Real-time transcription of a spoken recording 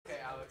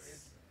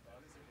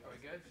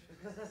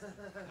Attention?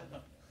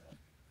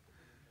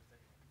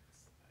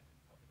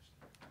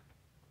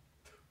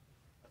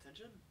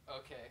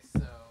 Okay,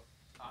 so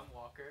I'm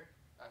Walker.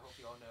 I hope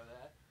you all know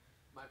that.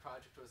 My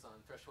project was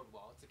on threshold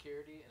wallet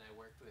security, and I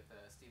worked with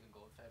Stephen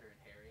Goldfeder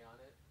and Harry on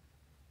it.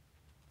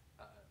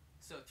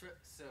 So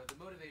the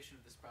motivation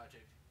of this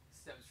project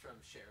stems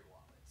from shared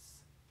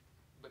wallets,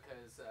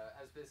 because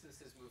as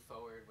businesses move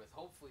forward with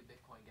hopefully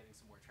Bitcoin getting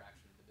some more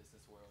traction in the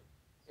business world,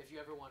 if you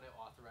ever want to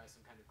authorize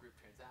some kind of group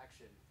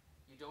transaction,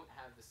 you don't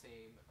have the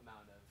same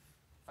amount of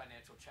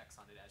financial checks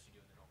on it as you do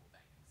in the normal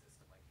banking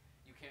system. Like,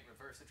 you can't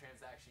reverse a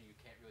transaction, you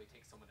can't really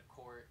take someone to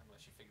court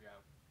unless you figure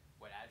out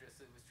what address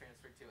it was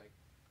transferred to. Like,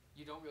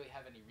 you don't really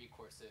have any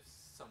recourse if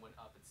someone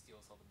up and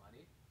steals all the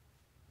money.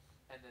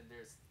 And then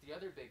there's the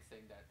other big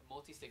thing that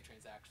multi-sig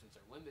transactions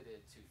are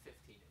limited to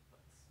 15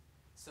 inputs.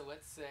 So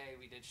let's say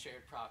we did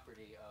shared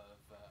property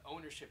of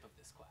ownership of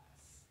this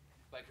class.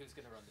 Like, who's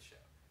going to run the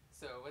show?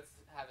 So let's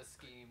have a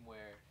scheme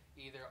where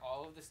either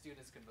all of the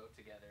students can vote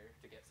together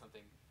to get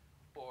something,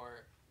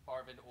 or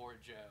Arvin or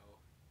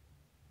Joe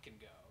can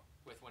go,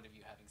 with one of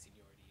you having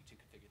seniority. You two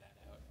can figure that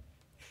out.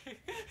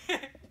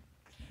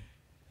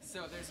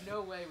 So there's no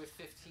way with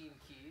 15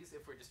 keys,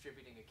 if we're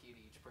distributing a key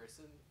to each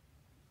person,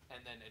 and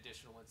then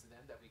additional ones to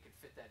them, that we could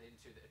fit that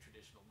into the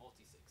traditional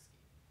multi-sig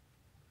scheme.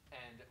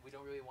 And we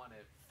don't really want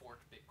to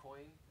fork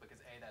Bitcoin,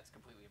 because A, that's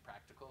completely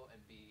impractical, and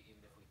B,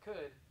 even if we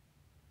could,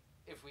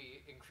 if we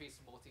increase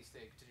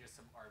multi-sig to just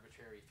some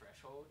arbitrary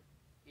threshold,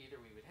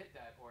 either we would hit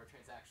that, or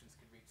transactions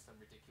could reach some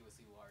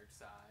ridiculously large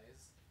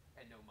size,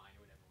 and no miner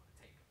would ever want to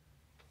take them.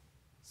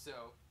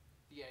 So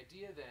the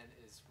idea then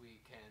is we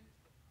can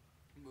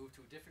move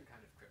to a different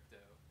kind of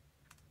crypto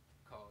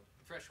called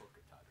threshold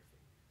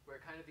cryptography,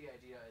 where kind of the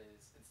idea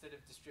is, instead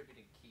of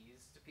distributing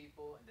keys to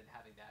people and then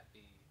having that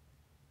be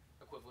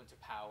equivalent to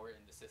power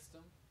in the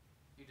system,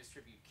 you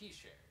distribute key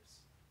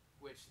shares,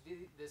 which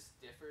this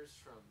differs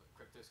from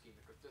crypto scheme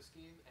to crypto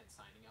scheme and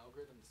signing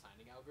algorithm to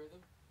signing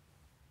algorithm.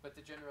 But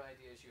the general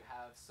idea is you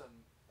have some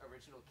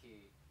original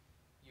key,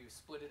 you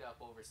split it up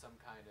over some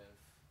kind of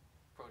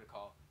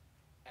protocol,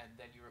 and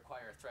then you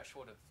require a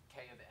threshold of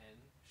k of n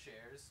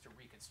shares to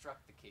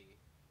reconstruct the key.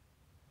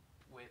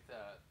 With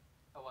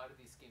a lot of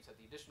these schemes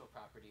have the additional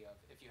property of,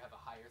 if you have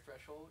a higher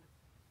threshold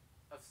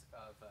of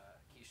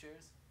key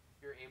shares,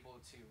 you're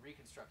able to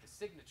reconstruct a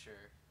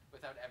signature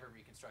without ever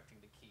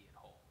reconstructing the key in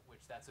whole,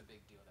 which that's a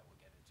big deal that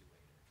we'll get into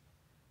later.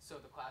 So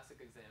the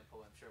classic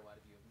example, I'm sure a lot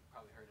of you have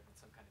probably heard of in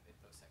some kind of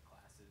InfoSec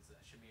class, is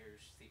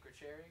Shamir's secret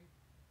sharing.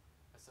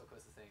 That's so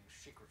close to saying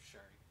secret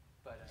sharing.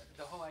 But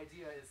the whole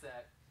idea is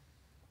that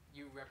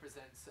you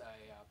represent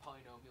a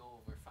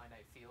polynomial over a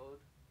finite field,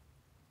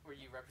 or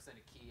you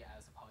represent a key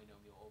as a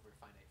polynomial over a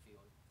finite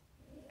field,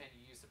 and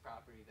you use the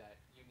property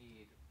that you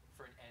need,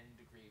 for an n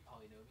degree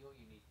polynomial,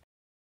 you need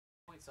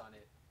points on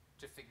it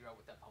to figure out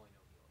what that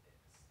polynomial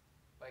is.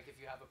 Like, if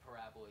you have a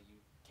parabola, you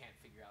can't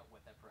figure out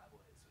what that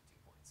parabola is with 2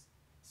 points.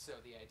 So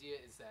the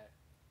idea is that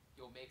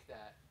you'll make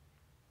that,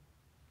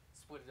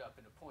 split it up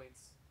into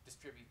points,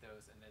 distribute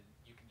those, and then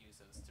you can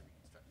use those to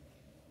reconstruct the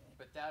key.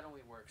 But that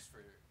only works for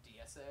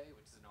DSA,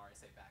 which is an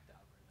RSA-backed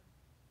algorithm.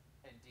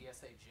 And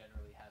DSA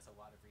generally has a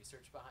lot of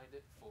research behind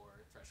it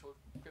for threshold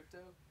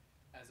crypto,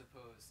 as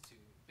opposed to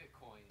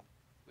Bitcoin,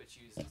 which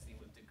uses the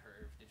elliptic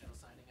curve digital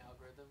signing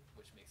algorithm,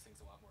 which makes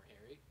things a lot more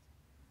hairy.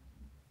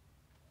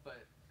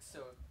 But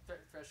so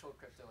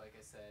threshold crypto, like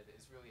I said,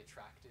 is really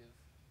attractive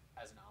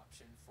as an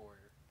option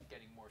for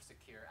getting more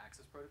secure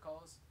access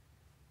protocols,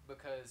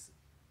 because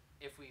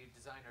if we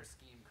design our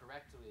scheme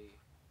correctly,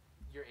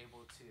 you're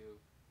able to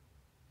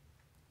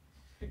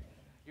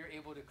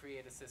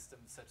create a system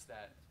such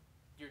that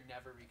you're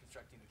never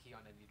reconstructing the key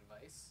on any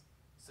device.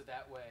 So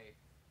that way,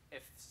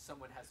 if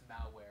someone has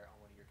malware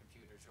on one of your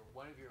computers, or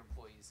one of your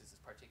employees is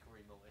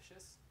particularly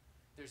malicious,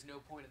 there's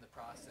no point in the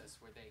process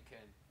where they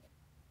can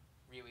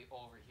really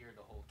overhear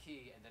the whole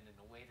key, and then in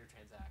a later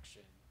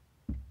transaction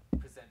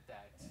present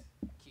that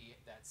key,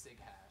 that sig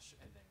hash,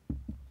 and then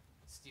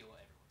steal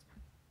everyone's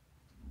money.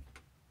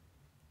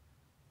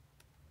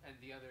 And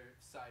the other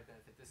side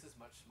benefit, this is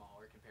much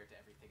smaller compared to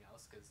everything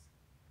else, because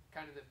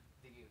kind of the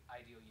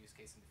ideal use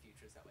case in the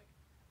future is that, like,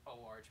 a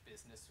large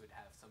business would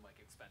have some, like,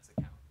 expense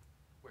account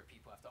where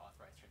people have to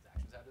authorize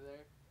transactions out of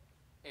there.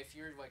 If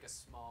you're like a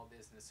small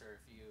business,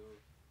 or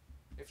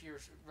if you're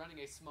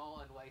running a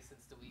small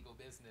unlicensed illegal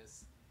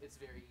business, it's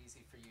very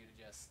easy for you to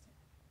just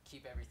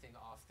keep everything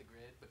off the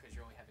grid, because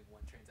you're only having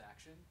one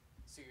transaction.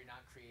 So you're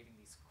not creating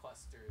these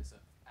clusters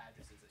of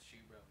addresses that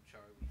Shubro and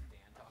Charlie and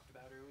Dan talked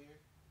about earlier.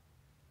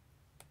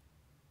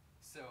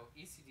 So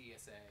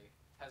ECDSA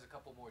has a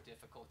couple more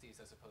difficulties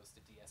as opposed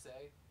to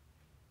DSA,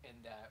 in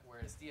that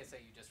whereas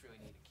DSA you just really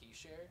need a key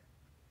share,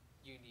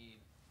 you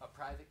need a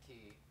private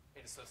key,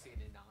 an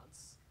associated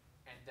nonce,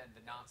 and then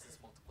the nonce is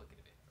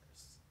multiplicative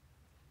inverse.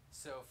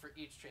 So for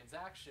each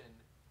transaction,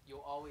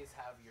 you'll always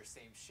have your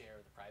same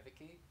share of the private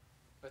key,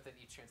 but then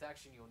each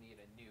transaction you'll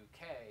need a new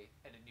K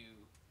and a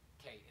new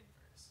K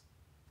inverse.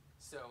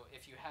 So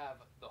if you have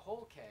the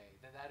whole K,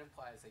 then that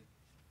implies that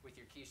with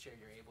your key share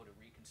you're able to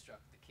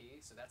reconstruct the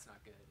key, so that's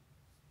not good.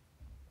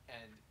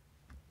 And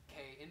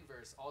K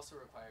inverse also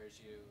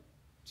requires you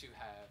to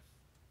have,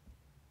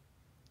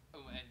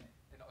 and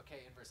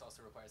K inverse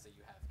also requires that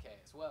you have K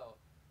as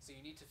well. So you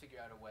need to figure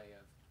out a way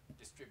of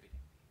distributing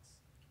these.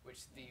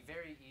 Which the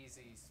very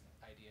easy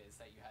idea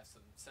is that you have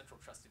some central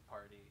trusted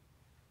party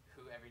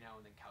who every now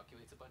and then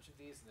calculates a bunch of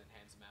these and then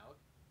hands them out.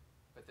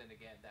 But then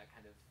again, that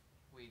kind of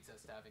leads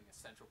us to having a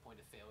central point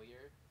of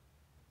failure.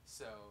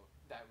 So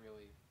that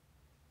really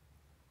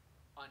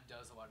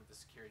undoes a lot of the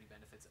security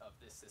benefits of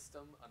this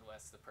system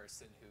unless the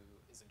person who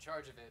is in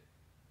charge of it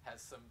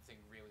has something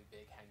really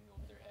big hanging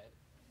over their head.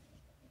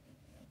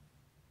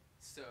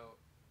 So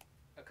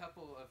a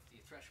couple of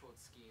the threshold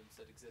schemes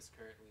that exist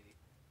currently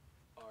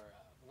are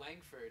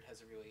Langford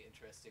has a really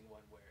interesting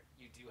one where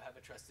you do have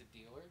a trusted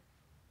dealer,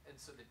 and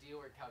so the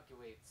dealer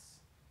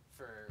calculates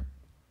for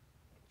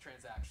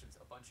transactions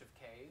a bunch of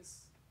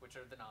Ks, which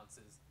are the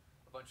nonces,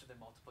 a bunch of the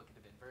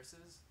multiplicative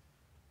inverses,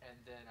 and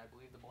then I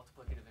believe the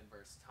multiplicative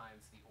inverse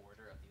times the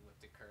order of the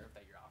elliptic curve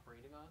that you're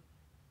operating on,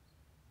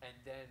 and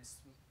then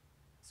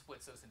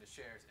splits those into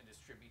shares and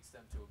distributes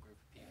them to a group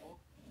of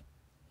people.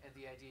 And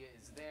the idea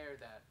is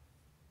there that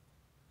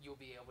you'll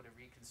be able to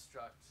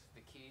reconstruct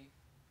the key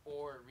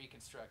or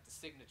reconstruct the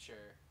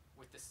signature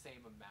with the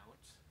same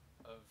amount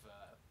of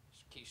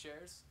key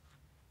shares,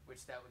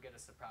 which that would get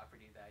us the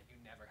property that you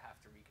never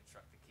have to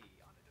reconstruct the key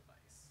on a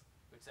device,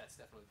 which that's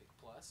definitely a big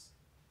plus.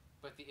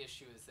 But the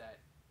issue is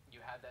that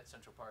you have that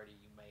central party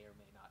you may or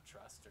may not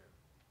trust or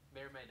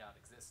may not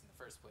exist in the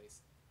first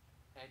place,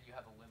 and you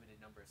have a limited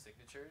number of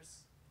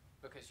signatures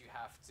because you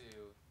have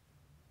to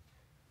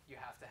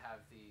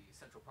have the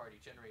central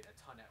party generate a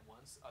ton at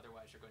once,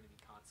 otherwise you're going to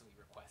be constantly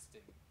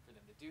requesting for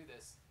them to do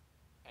this,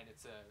 and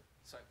it's a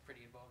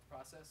pretty involved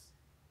process.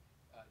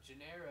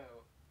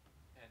 Gennaro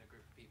and a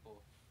group of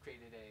people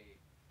created a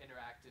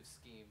interactive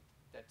scheme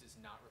that does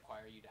not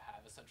require you to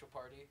have a central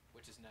party,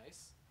 which is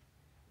nice,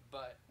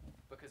 but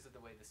because of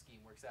the way the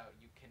scheme works out,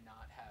 you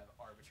cannot have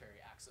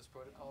arbitrary access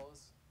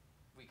protocols.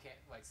 We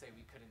can't, like, say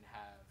we couldn't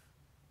have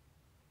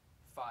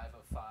 5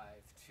 of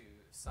 5 to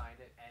sign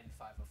it and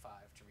 5 of 5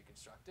 to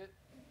reconstruct it.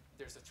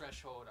 There's a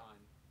threshold on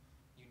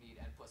you need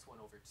n+1/2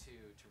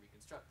 to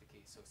reconstruct the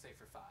key. So say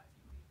for 5,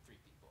 you need 3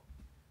 people.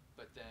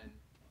 But then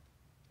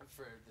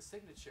for the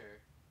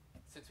signature,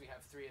 since we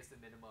have 3 as the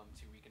minimum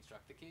to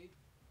reconstruct the key,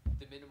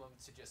 the minimum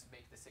to just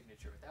make the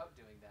signature without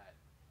doing that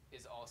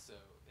is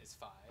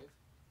 5.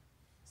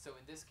 So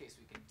in this case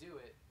we can do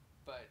it,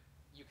 but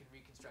you can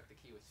reconstruct the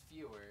key with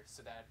fewer,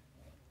 so that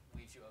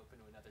leaves you open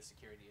to another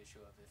security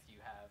issue of if you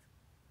have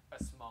a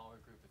smaller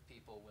group of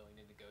people willing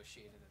to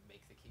negotiate and then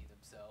make the key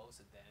themselves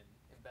and then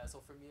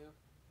embezzle from you,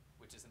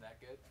 which isn't that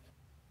good.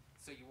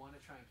 So you want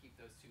to try and keep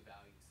those two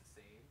values the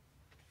same.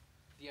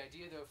 The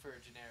idea though for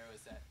Gennaro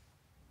is that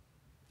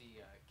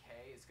the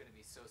K is going to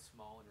be so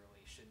small in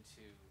relation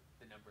to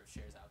the number of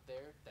shares out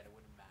there that it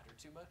wouldn't matter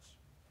too much.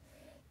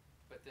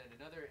 But then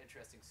another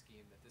interesting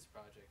scheme that this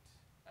project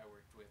I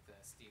worked with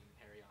Steve and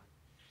Harry on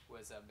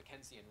was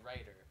Mackenzie and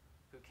Ryder,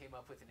 who came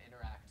up with an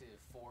interactive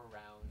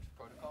 4-round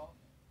protocol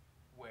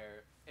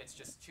where it's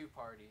just 2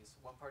 parties.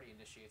 One party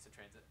initiates a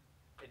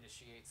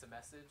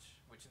message,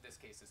 which in this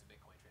case is a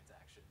Bitcoin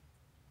transaction.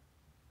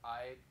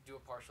 I do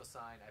a partial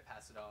sign, I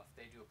pass it off,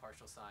 they do a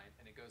partial sign,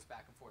 and it goes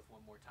back and forth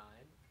one more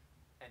time,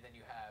 and then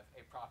you have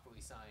a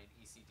properly signed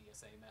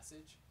ECDSA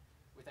message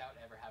without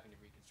ever having to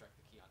reconstruct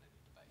the key on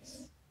any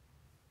device.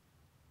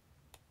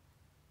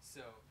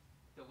 So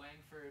the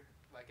Langford,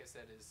 like I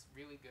said, is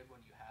really good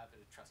when you have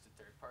a trusted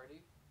third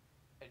party,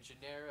 and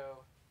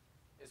Gennaro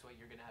is what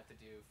you're going to have to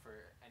do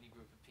for any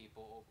group of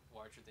people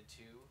larger than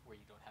 2 where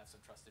you don't have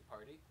some trusted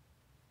party.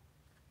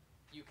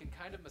 You can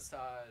kind of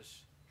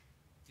massage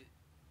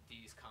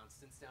these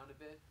constants down a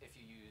bit if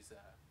you use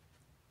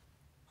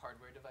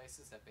hardware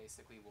devices that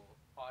basically will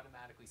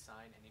automatically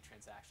sign any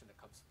transaction that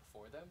comes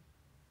before them.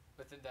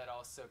 But then that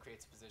also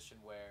creates a position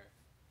where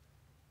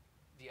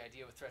the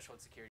idea with threshold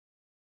security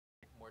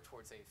is more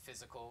towards a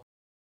physical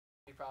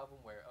problem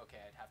where, okay,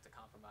 I'd have to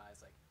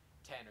compromise like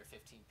 10 or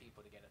 15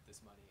 people to get at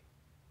this money.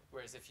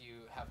 Whereas if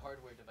you have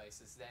hardware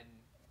devices, then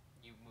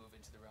you move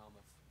into the realm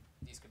of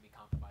these can be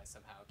compromised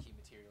somehow, key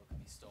material can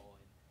be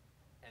stolen,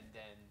 and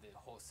then the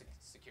whole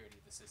security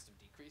of the system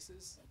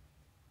decreases.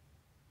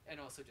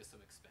 And also just some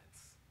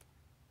expense,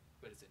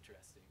 but it's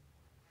interesting.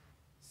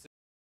 So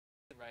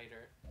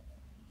Writer,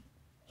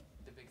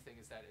 the big thing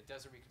is that it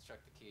doesn't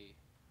reconstruct the key,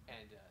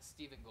 and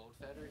Stephen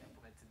Goldfeder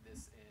implemented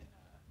this in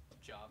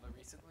Java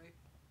recently,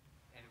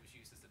 and it was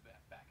used as the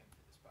backend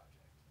for this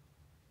project.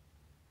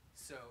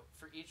 So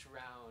for each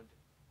round,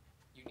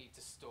 you need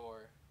to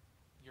store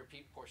your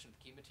portion of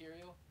the key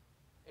material,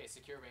 a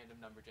secure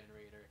random number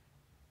generator,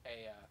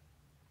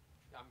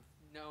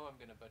 I'm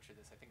going to butcher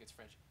this, I think it's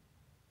French,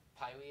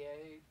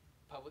 Pilier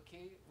public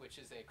key, which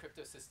is a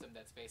crypto system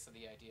that's based on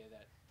the idea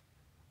that,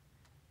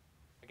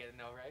 I get it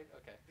no right?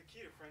 Okay. The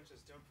key to French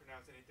is don't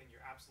pronounce anything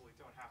you absolutely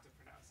don't have to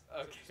pronounce.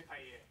 Okay. So just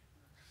Pilier.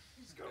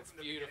 Just go That's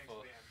from the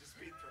beautiful. beginning to the end. Just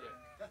speed through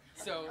it.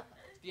 So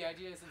the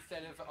idea is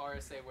instead of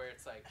RSA where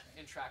it's like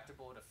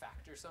intractable to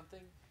factor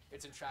something,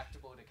 it's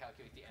intractable to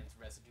calculate the nth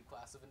residue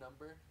class of a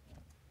number.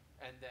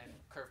 and then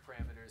curve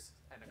parameters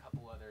and a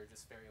couple other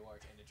just very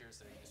large integers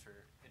that are used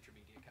for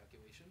intermediate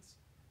calculations.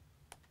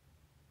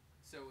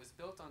 So it was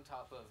built on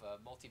top of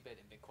multi-bit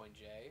and Bitcoin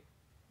J.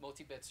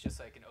 Multi-bit's just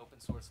like an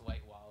open source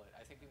light wallet.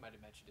 I think we might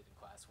have mentioned it in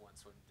class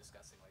once when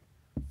discussing like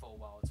full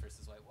wallets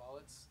versus light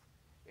wallets.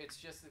 It's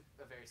just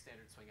a very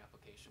standard Swing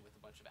application with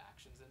a bunch of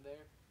actions in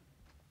there,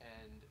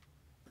 and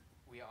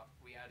we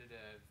added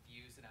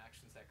views and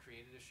actions that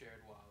created a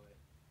shared wallet,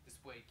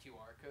 displayed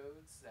QR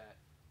codes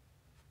that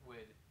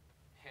would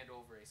hand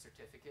over a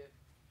certificate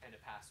and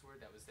a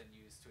password that was then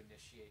used to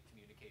initiate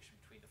communication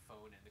between the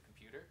phone and the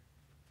computer,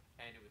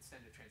 and it would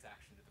send a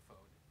transaction to the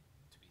phone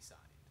to be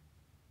signed.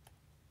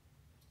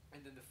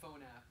 And then the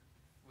phone app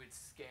would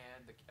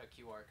scan a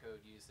QR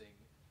code using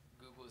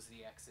Google's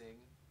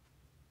ZXing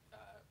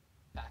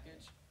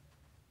package.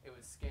 It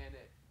would scan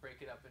it,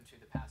 break it up into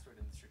the password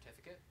and the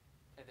certificate,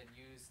 and then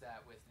use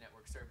that with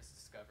network service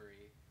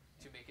discovery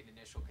to make an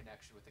initial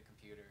connection with the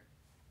computer,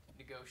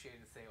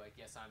 negotiate and say like,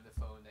 yes, I'm the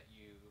phone that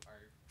you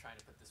are trying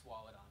to put this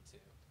wallet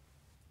onto,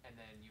 and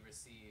then you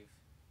receive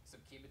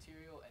some key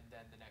material, and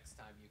then the next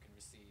time you can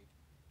receive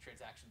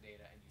transaction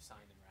data and you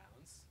sign in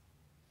rounds.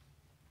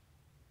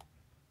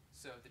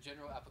 So the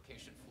general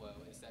application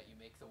flow is that you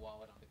make the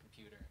wallet on the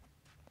computer,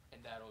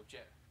 and that'll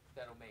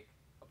make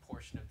a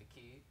portion of the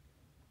key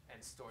and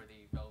store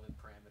the relevant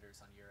parameters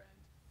on your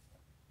end.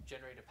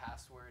 Generate a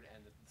password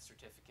and the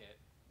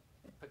certificate,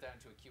 put that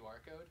into a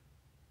QR code,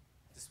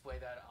 display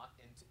that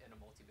in a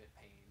multi-bit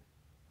pane.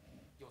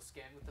 You'll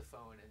scan with the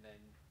phone and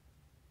then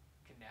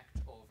connect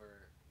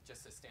over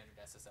just a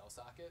standard SSL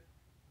socket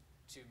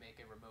to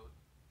make a remote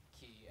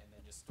key and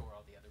then just store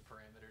all the other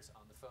parameters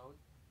on the phone.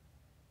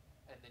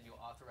 And then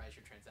you'll authorize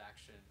your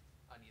transaction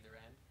on either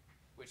end,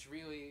 which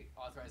really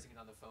authorizing it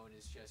on the phone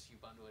is just you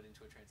bundle it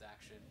into a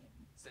transaction,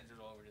 send it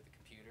over to the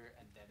computer,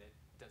 and then it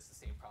does the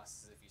same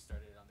process as if you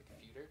started it on the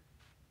computer.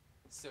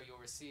 So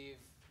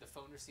the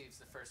phone receives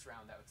the first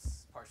round that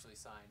was partially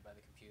signed by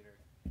the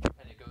computer,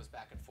 and it goes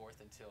back and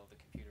forth until the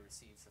computer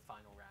receives the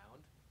final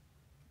round.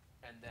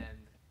 And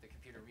then the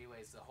computer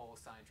relays the whole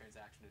signed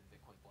transaction to the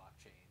Bitcoin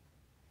blockchain,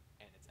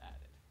 and it's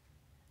added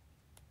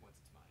once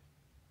it's mined.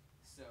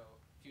 So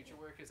future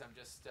work is I'm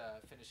just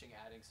finishing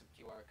adding some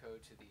QR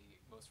code to the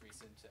most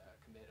recent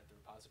commit of the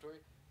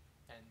repository.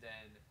 And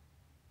then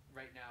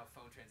right now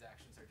phone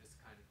transactions are just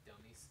kind of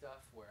dummy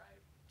stuff where I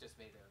just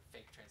made a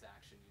fake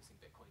transaction using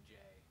Bitcoin J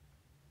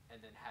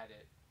and then had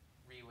it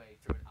relay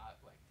through an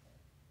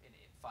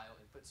file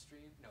input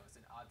stream. No, it's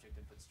an object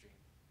input stream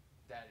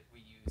that we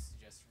use to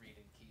just read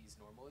in keys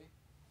normally.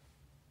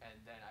 And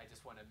then I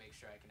just want to make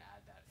sure I can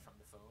add that from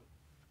the phone.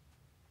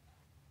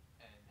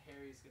 And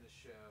Harry's going to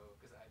show,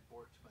 because I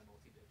borked my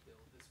multi-bit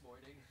build this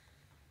morning.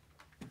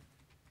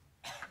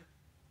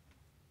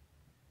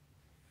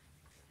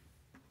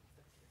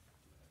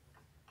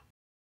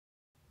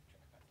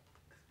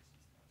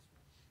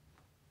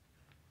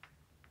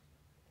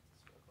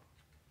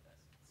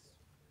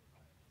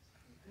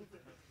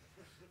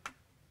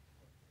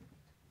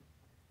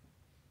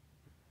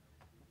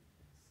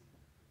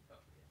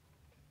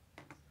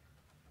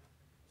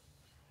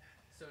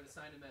 So to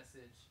sign a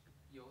message,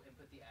 you'll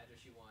input the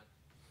address you want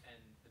and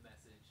the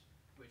message,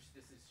 which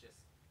this is just,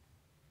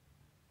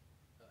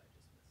 I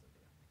just messed up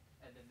there.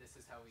 And then this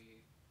is how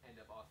we end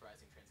up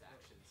authorizing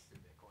transactions through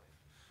Bitcoin.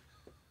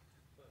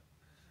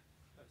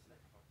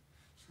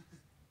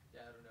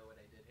 Yeah, I don't know what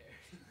I did here.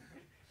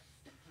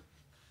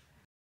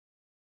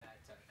 Bad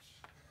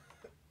touch.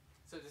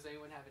 So does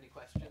anyone have any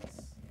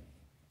questions?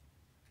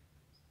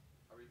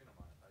 Are we gonna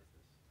monetize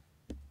this?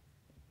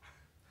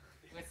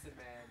 Listen,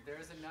 man,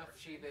 there's enough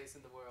Shibase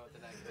in the world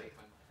that I can make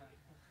my money.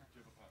 Do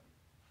you have a patent?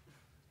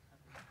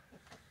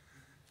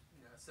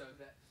 No, so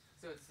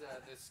it's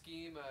the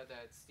scheme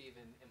that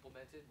Steven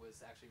implemented was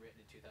actually written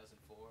in 2004.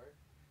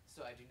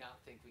 So I do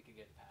not think we could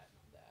get a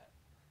patent on that.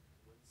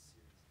 When's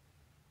Series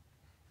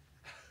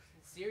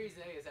Series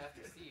A is after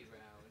seed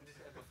round,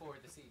 before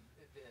the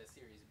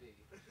Series B.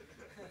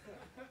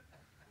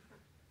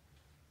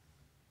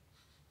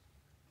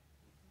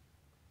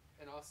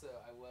 And also,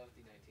 I love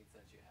the 19th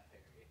cent you have,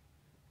 Harry.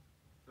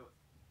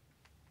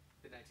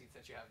 The 19th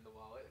cent you have in the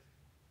wallet.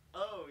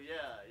 Oh,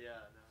 yeah,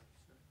 no.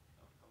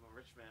 I'm a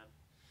rich man.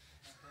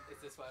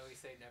 Is this why we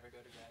say never go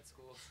to grad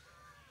school?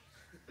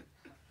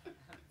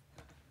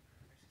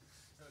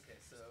 Okay,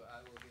 so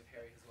I will give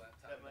Harry his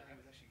laptop. That money now.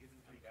 was actually given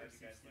I'm pretty glad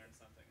quick. you guys learned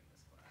something in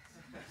this class.